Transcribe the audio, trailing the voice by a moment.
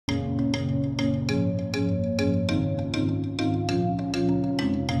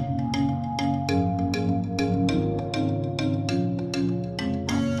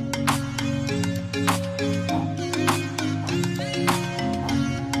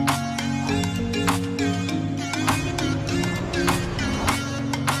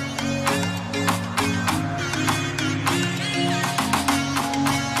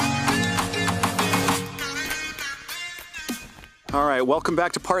right, welcome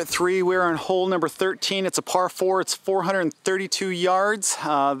back to part 3. We're on hole number 13. It's a par 4. It's 432 yards.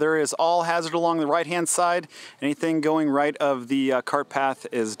 There is all hazard along the right-hand side. Anything going right of the cart path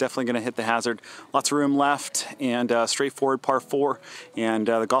is definitely going to hit the hazard. Lots of room left and straightforward par 4. And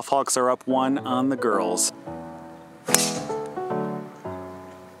the Golfholics are up 1 on the girls.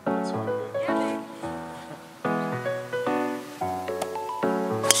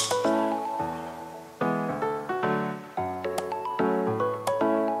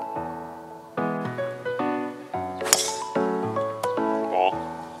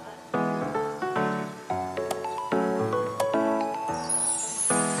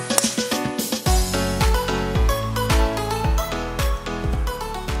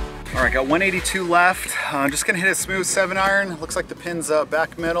 All right, got 182 left. I'm just gonna hit a smooth 7-iron. Looks like the pin's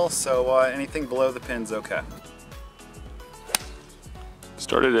back middle, so anything below the pin's okay.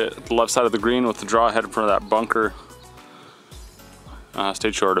 Started at the left side of the green with the draw head in front of that bunker.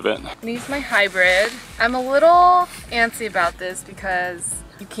 Stayed short of it. I'm gonna use my hybrid. I'm a little antsy about this because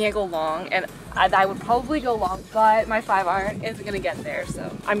you can't go long, and I would probably go long, but my 5-iron isn't gonna get there,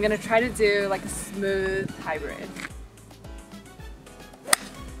 so I'm gonna try to do like a smooth hybrid.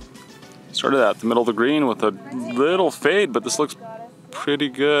 Started at the middle of the green with a little fade, but this looks pretty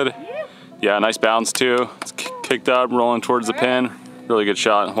good. Yeah, nice bounce too. It's kicked up, rolling towards the pin. Really good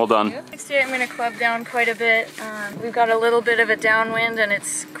shot. Well done. Next year I'm going to club down quite a bit. We've got a little bit of a downwind and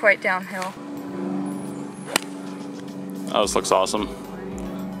it's quite downhill. Oh, this looks awesome.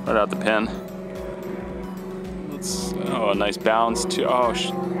 Right out the pin. Oh, a nice bounce too. Oh,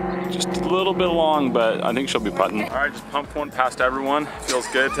 just a little bit long, but I think she'll be putting. All right, just pumped one past everyone. Feels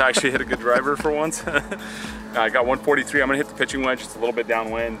good to actually hit a good driver for once. I got 143. I'm gonna hit the pitching wedge. It's a little bit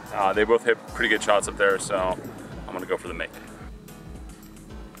downwind. They both hit pretty good shots up there, so I'm gonna go for the make.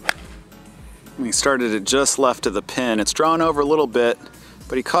 He started it just left of the pin. It's drawn over a little bit,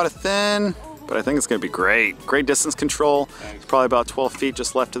 but he caught it thin, but I think it's gonna be great. Great distance control. It's probably about 12 feet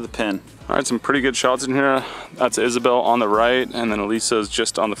just left of the pin. All right, some pretty good shots in here. That's Isabelle on the right, and then Alisa's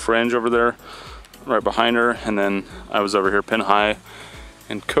just on the fringe over there, right behind her, and then I was over here pin high.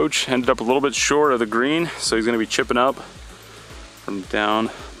 And Coach ended up a little bit short of the green, so he's gonna be chipping up from down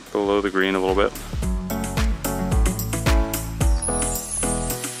below the green a little bit.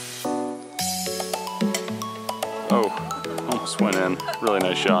 Oh, almost went in. Really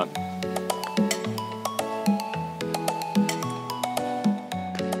nice shot.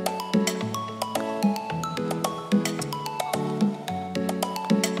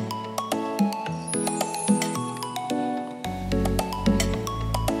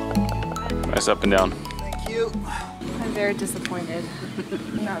 Nice up and down. Thank you. I'm very disappointed.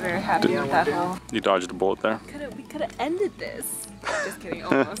 I'm not very happy with that hole. You dodged a bullet there. We could have ended this. Just kidding,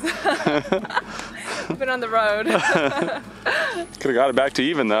 almost. Been on the road. Could have got it back to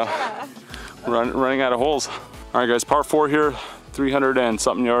even though. Yeah. Running out of holes. All right guys, par 4 here, 300 and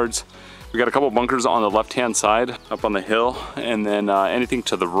something yards. We got a couple bunkers on the left-hand side up on the hill, and then anything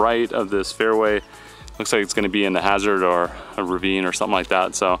to the right of this fairway looks like it's going to be in the hazard or a ravine or something like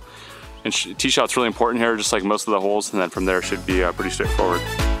that. So, and tee shot's really important here, just like most of the holes, and then from there should be pretty straightforward.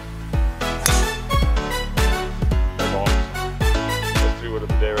 Let's do it of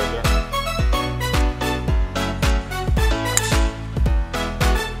the day right there.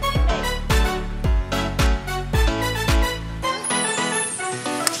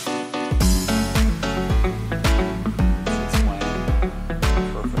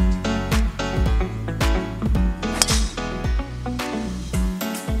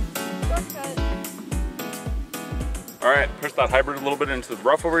 All right, push that hybrid a little bit into the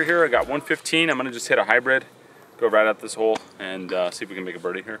rough over here. I got 115. I'm gonna just hit a hybrid, go right at this hole, and see if we can make a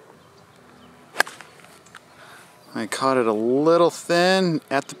birdie here. I caught it a little thin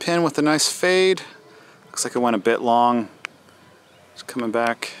at the pin with a nice fade. Looks like it went a bit long. Just coming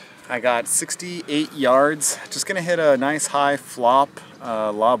back. I got 68 yards. Just gonna hit a nice high flop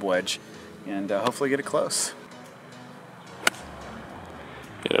lob wedge and hopefully get it close.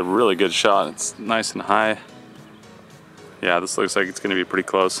 Get a really good shot. It's nice and high. Yeah, this looks like it's gonna be pretty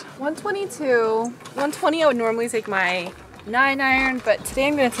close. 122. 120 I would normally take my 9-iron, but today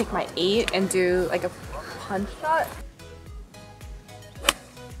I'm gonna take my 8 and do like a punch shot.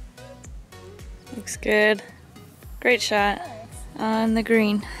 Looks good. Great shot on the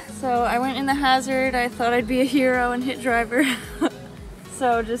green. So I went in the hazard. I thought I'd be a hero and hit driver.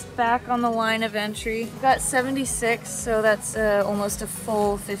 So just back on the line of entry. Got 76, so that's almost a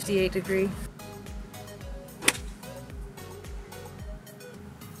full 58 degree.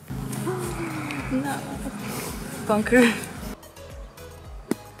 No. Bunker.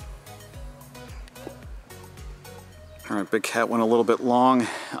 All right, Big Cat went a little bit long.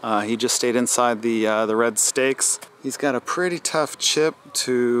 He just stayed inside the red stakes. He's got a pretty tough chip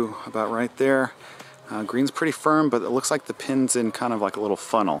to about right there. Green's pretty firm, but it looks like the pin's in kind of like a little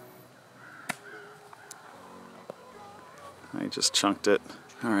funnel. I just chunked it.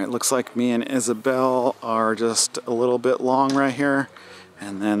 All right, looks like me and Isabelle are just a little bit long right here.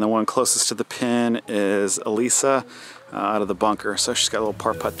 And then the one closest to the pin is Alisa out of the bunker. So she's got a little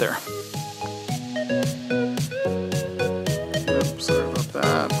par putt there. Oops, sorry about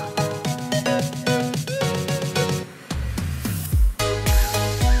that.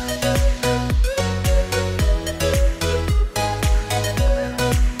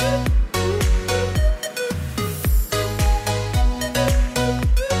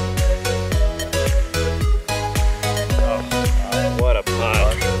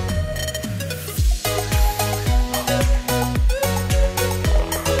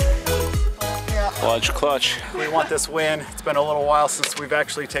 Clutch. We want this win. It's been a little while since we've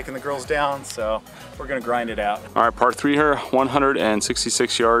actually taken the girls down, so we're gonna grind it out. All right, par 3 here,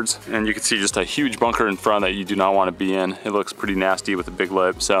 166 yards, and you can see just a huge bunker in front that you do not want to be in. It looks pretty nasty with a big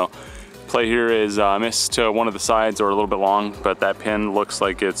lip, so play here is missed to one of the sides or a little bit long, but that pin looks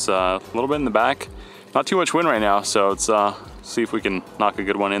like it's a little bit in the back. Not too much wind right now, so let's see if we can knock a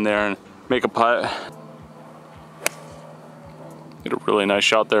good one in there and make a putt. Get a really nice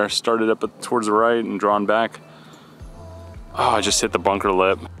shot there. Started up towards the right and drawn back. Oh, I just hit the bunker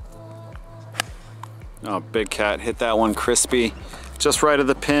lip. Oh, Big Cat hit that one crispy. Just right of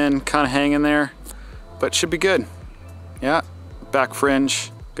the pin, kind of hanging there, but should be good. Yeah, back fringe,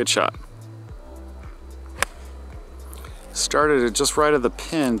 good shot. Started it just right of the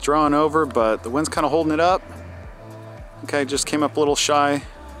pin, drawn over, but the wind's kind of holding it up. Okay, just came up a little shy,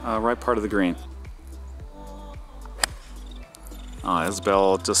 right part of the green.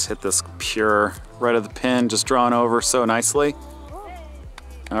 Isabelle just hit this pure right of the pin, just drawn over so nicely.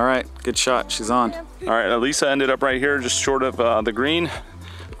 All right, good shot, she's on. All right, Alisa ended up right here, just short of the green.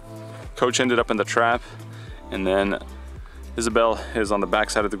 Coach ended up in the trap, and then Isabelle is on the back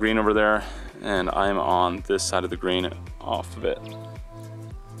side of the green over there, and I'm on this side of the green off of it.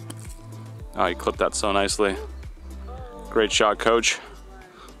 Oh, he clipped that so nicely. Great shot, Coach.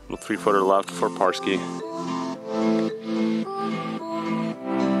 Little 3-footer left for Parsky.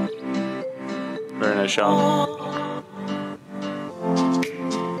 Very nice shot.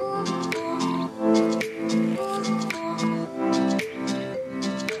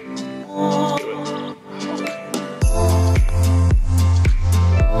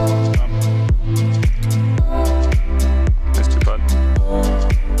 Nice 2-putt.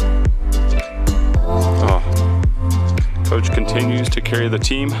 Oh. Coach continues to carry the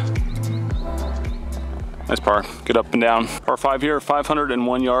team. Nice par, good up and down. Par 5 here,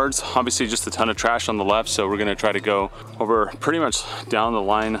 501 yards. Obviously just a ton of trash on the left, so we're gonna try to go over pretty much down the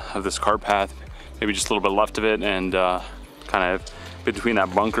line of this cart path, maybe just a little bit left of it, and kind of between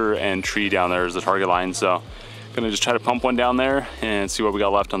that bunker and tree down there is the target line. So gonna just try to pump one down there and see what we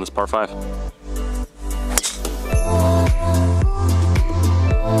got left on this par 5.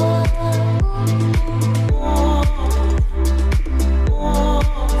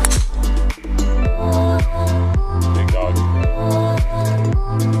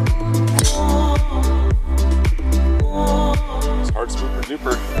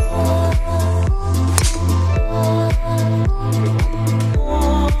 Super.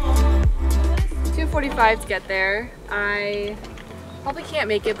 2:45 to get there. I probably can't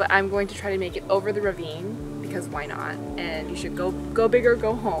make it, but I'm going to try to make it over the ravine because why not? And you should go big or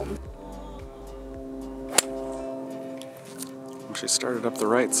go home. Well, she started up the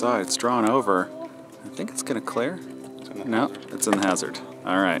right side. It's drawn over. I think it's gonna clear. No, it's in the hazard.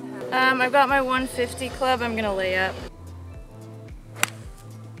 All right. I've got my 150 club. I'm gonna lay up.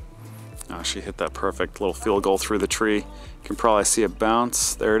 Oh, she hit that perfect little field goal through the tree. You can probably see it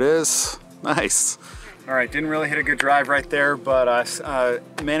bounce. There it is. Nice. All right, didn't really hit a good drive right there, but I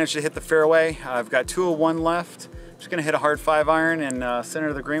managed to hit the fairway. I've got 201 left. Just gonna hit a hard 5-iron and center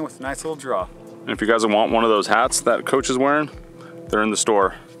of the green with a nice little draw. And if you guys want one of those hats that Coach is wearing, they're in the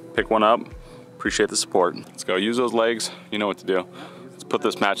store. Pick one up. Appreciate the support. Let's go. Use those legs. You know what to do. Let's put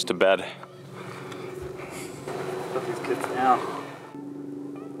this match to bed. Put these kids down.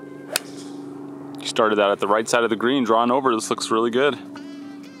 You started that at the right side of the green, drawn over. This looks really good.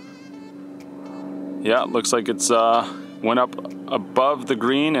 Yeah, it looks like it's went up above the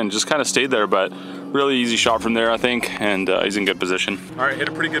green and just kind of stayed there, but really easy shot from there, I think, and he's in good position. All right, hit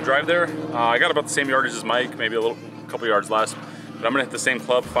a pretty good drive there. I got about the same yardage as Mike, maybe a couple yards less, but I'm gonna hit the same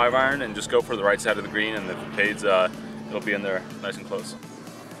club 5-iron and just go for the right side of the green, and if it fades, it'll be in there nice and close.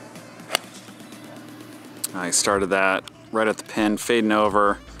 I started that right at the pin, fading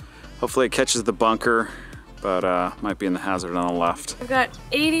over. Hopefully it catches the bunker, but might be in the hazard on the left. I've got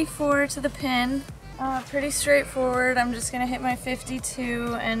 84 to the pin. Pretty straightforward. I'm just gonna hit my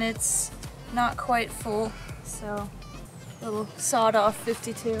 52 and it's not quite full, so a little sawed off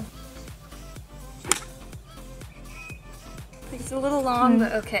 52. I think it's a little long,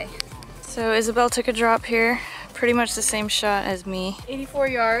 but okay. So Isabelle took a drop here. Pretty much the same shot as me. 84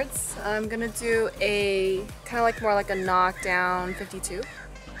 yards. I'm gonna do a kind of like more like a knockdown 52.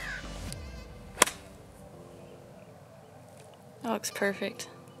 That looks perfect.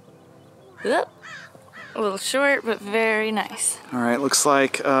 Oop. A little short, but very nice. All right, looks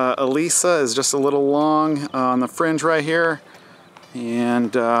like Alisa is just a little long on the fringe right here.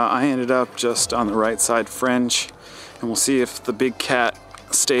 And I ended up just on the right side fringe. And we'll see if the big cat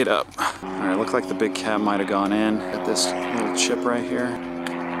stayed up. All right, looked like the big cat might have gone in at this little chip right here.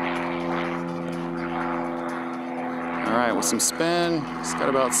 All right, with some spin, it's got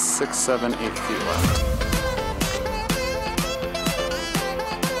about 6, 7, 8 feet left.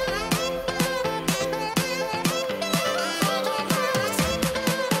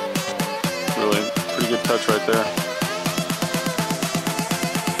 Really pretty good touch right there.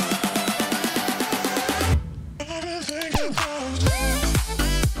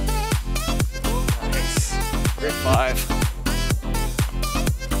 Great 5.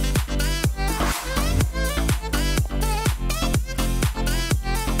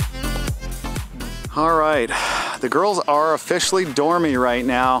 All right, the girls are officially dormy right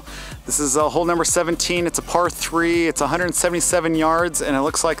now. This is hole number 17. It's a par 3. It's 177 yards, and it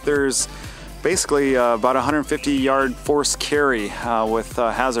looks like there's basically about 150 yard force carry with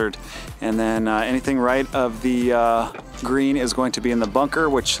hazard. And then anything right of the green is going to be in the bunker,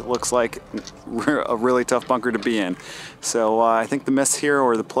 which looks like a really tough bunker to be in. So I think the miss here,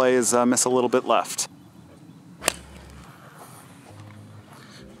 or the play, is miss a little bit left.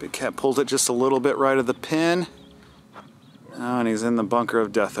 Big cat pulled it just a little bit right of the pin. Oh, and he's in the bunker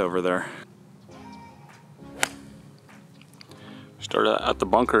of death over there. Start at the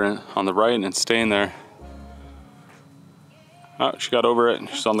bunker on the right and staying there. Oh, she got over it.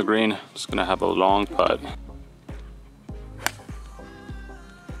 She's on the green. Just gonna have a long putt.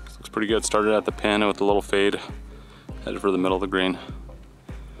 Looks pretty good. Started at the pin with a little fade. Headed for the middle of the green.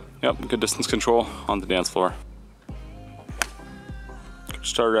 Yep, good distance control on the dance floor.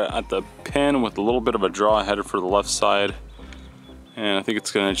 Started at the pin with a little bit of a draw, headed for the left side. And I think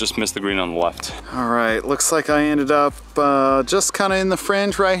it's gonna just miss the green on the left. All right, looks like I ended up just kind of in the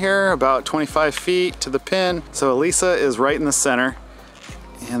fringe right here, about 25 feet to the pin. So Alisa is right in the center.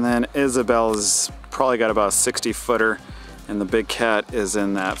 And then Isabelle is probably got about a 60 footer. And the big cat is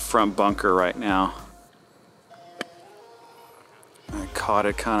in that front bunker right now. I caught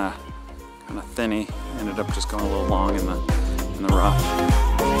it kind of thinny. Ended up just going a little long in the rough.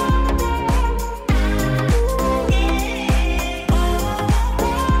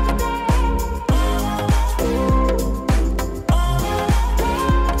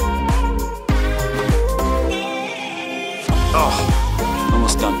 Oh,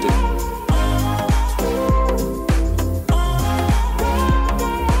 almost dumped it.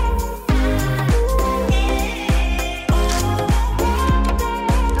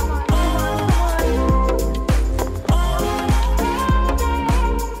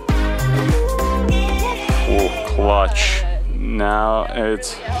 Clutch. Now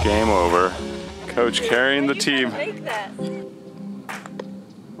it's game over. Coach carrying the team.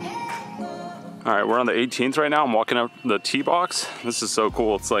 All right, we're on the 18th right now. I'm walking up the tee box. This is so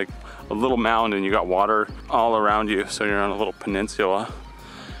cool. It's like a little mound and you got water all around you. So you're on a little peninsula.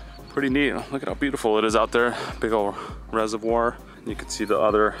 Pretty neat. Look at how beautiful it is out there. Big old reservoir. You can see the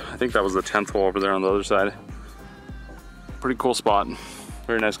other, I think that was the 10th hole over there on the other side. Pretty cool spot.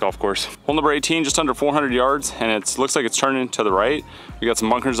 Very nice golf course. Hole number 18, just under 400 yards, and it looks like it's turning to the right. We got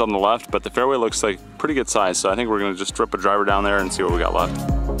some bunkers on the left, but the fairway looks like pretty good size, so I think we're gonna just drip a driver down there and see what we got left.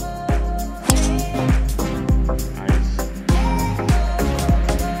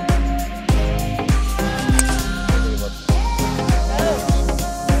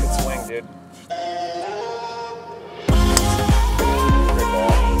 Good swing, dude.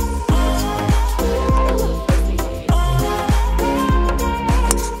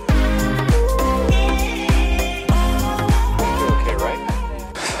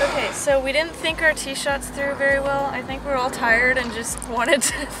 So we didn't think our tee shots through very well. I think we're all tired and just wanted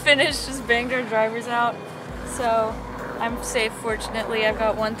to finish, just banged our drivers out. So I'm safe, fortunately. I've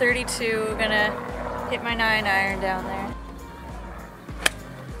got 132, gonna hit my 9-iron down there.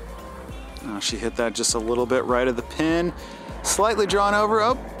 She hit that just a little bit right of the pin. Slightly drawn over.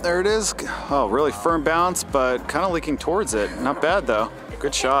 Oh, there it is. Oh, really firm bounce, but kind of leaking towards it. Not bad though.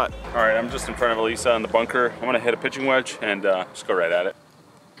 Good shot. All right, I'm just in front of Alisa in the bunker. I'm gonna hit a pitching wedge and just go right at it.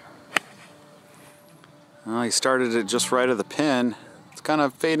 Oh, he started it just right of the pin. It's kind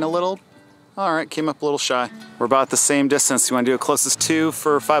of fading a little. All right, came up a little shy. We're about the same distance. You want to do a closest two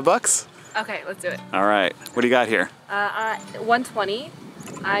for $5? Okay, let's do it. All right, what do you got here? 120.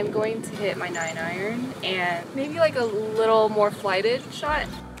 I'm going to hit my 9-iron and maybe like a little more flighted shot.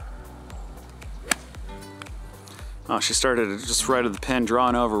 Oh, she started it just right of the pin,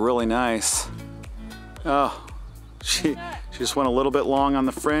 drawn over, really nice. Oh, she just went a little bit long on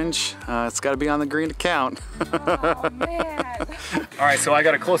the fringe. It's got to be on the green to count. Oh, man. All right, so I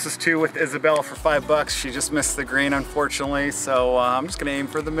got a closest two with Isabelle for $5. She just missed the green, unfortunately. So I'm just gonna aim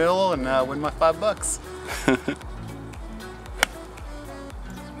for the middle and win my $5.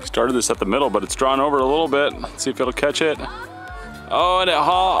 Started this at the middle, but it's drawn over a little bit. Let's see if it'll catch it. Oh, and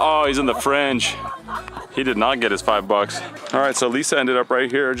oh, he's in the fringe. He did not get his $5. All right, so Lisa ended up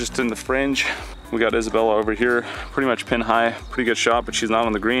right here, just in the fringe. We got Isabella over here, pretty much pin high, pretty good shot, but she's not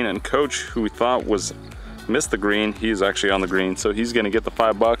on the green. And Coach, who we thought was missed the green, he's actually on the green, so he's gonna get the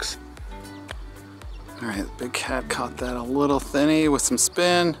 $5. All right, the big cat caught that a little thinny with some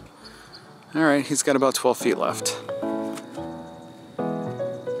spin. All right, he's got about 12 feet left.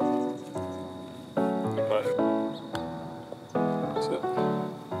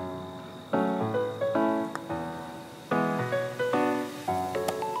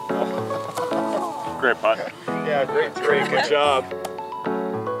 Great putt. Yeah, great, good job.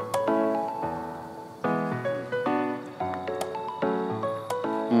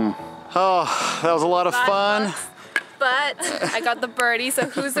 Oh, that was a lot of fun. But I got the birdie, so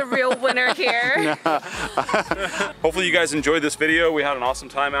who's the real winner here? Hopefully you guys enjoyed this video. We had an awesome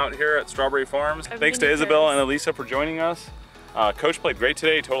time out here at Strawberry Farms. Thanks to Isabelle and Alisa for joining us. Coach played great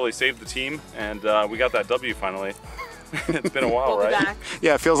today, totally saved the team, and we got that W finally. It's been a while, right? Back.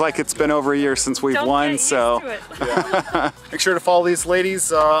 Yeah, it feels like it's been over a year since we've won, so Yeah. make sure to follow these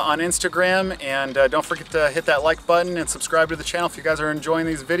ladies on Instagram, and don't forget to hit that like button and subscribe to the channel if you guys are enjoying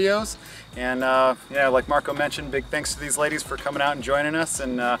these videos. And yeah, like Marco mentioned, big thanks to these ladies for coming out and joining us,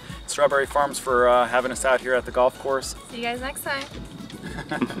 and Strawberry Farms for having us out here at the golf course. See you guys next time.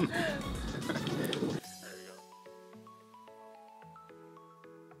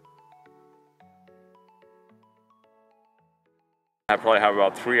 I probably have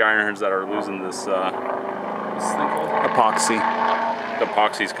about 3 irons that are losing this, what's this thing called? Epoxy. The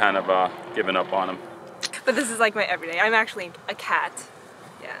epoxy's kind of giving up on them. But this is like my everyday. I'm actually a cat.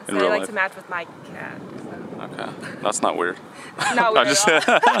 Yeah, so I like to match with my cat. So. Okay, that's not weird. Not weird at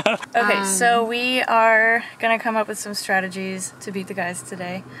all. Okay, so we are gonna come up with some strategies to beat the guys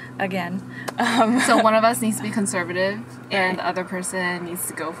today, again. So one of us needs to be conservative and the other person needs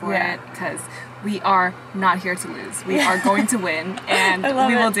to go for it, because we are not here to lose. We are going to win, and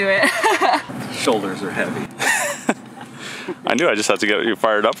we will do it. Shoulders are heavy. I knew I just had to get you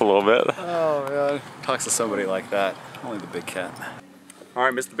fired up a little bit. Oh man, talks to somebody like that. Only the big cat. All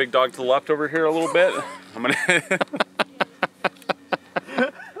right, missed the big dog to the left over here a little bit. I'm gonna.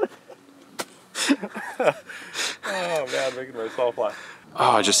 Oh man, making myself laugh.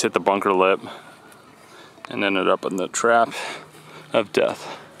 Oh, I just hit the bunker lip and ended up in the trap of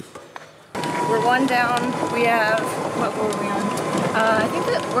death. We're one down. We have, what were we on? I think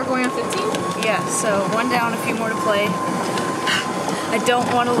that we're going on 15. Yeah, so one down, a few more to play. I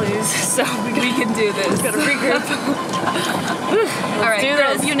don't want to lose, so we can do this. Gotta regroup. All right,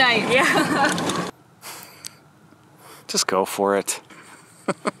 girls unite. Yeah. Just go for it.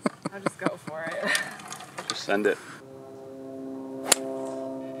 I'll just go for it. Just send it.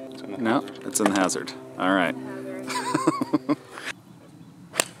 No, it's in the hazard. All right.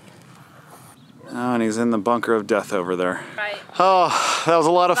 Oh, and he's in the bunker of death over there. Right. Oh, that was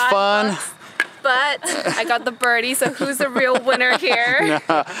a lot of fun. But I got the birdie, so who's the real winner here?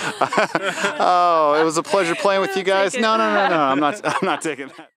 Oh, it was a pleasure playing with you guys. No, I'm not taking that.